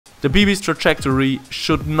The BB's trajectory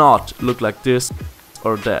should not look like this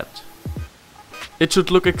or that. It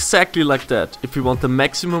should look exactly like that if you want the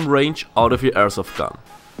maximum range out of your airsoft gun.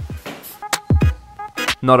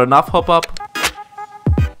 Not enough hop up,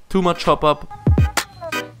 too much hop up,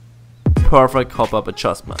 perfect hop up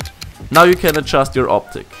adjustment. Now you can adjust your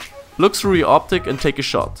optic. Look through your optic and take a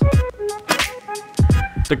shot.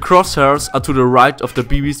 The crosshairs are to the right of the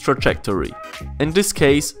BB's trajectory. In this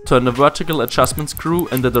case, turn the vertical adjustment screw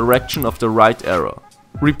in the direction of the right arrow.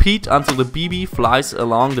 Repeat until the BB flies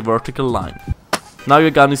along the vertical line. Now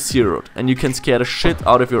your gun is zeroed and you can scare the shit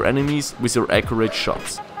out of your enemies with your accurate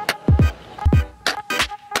shots.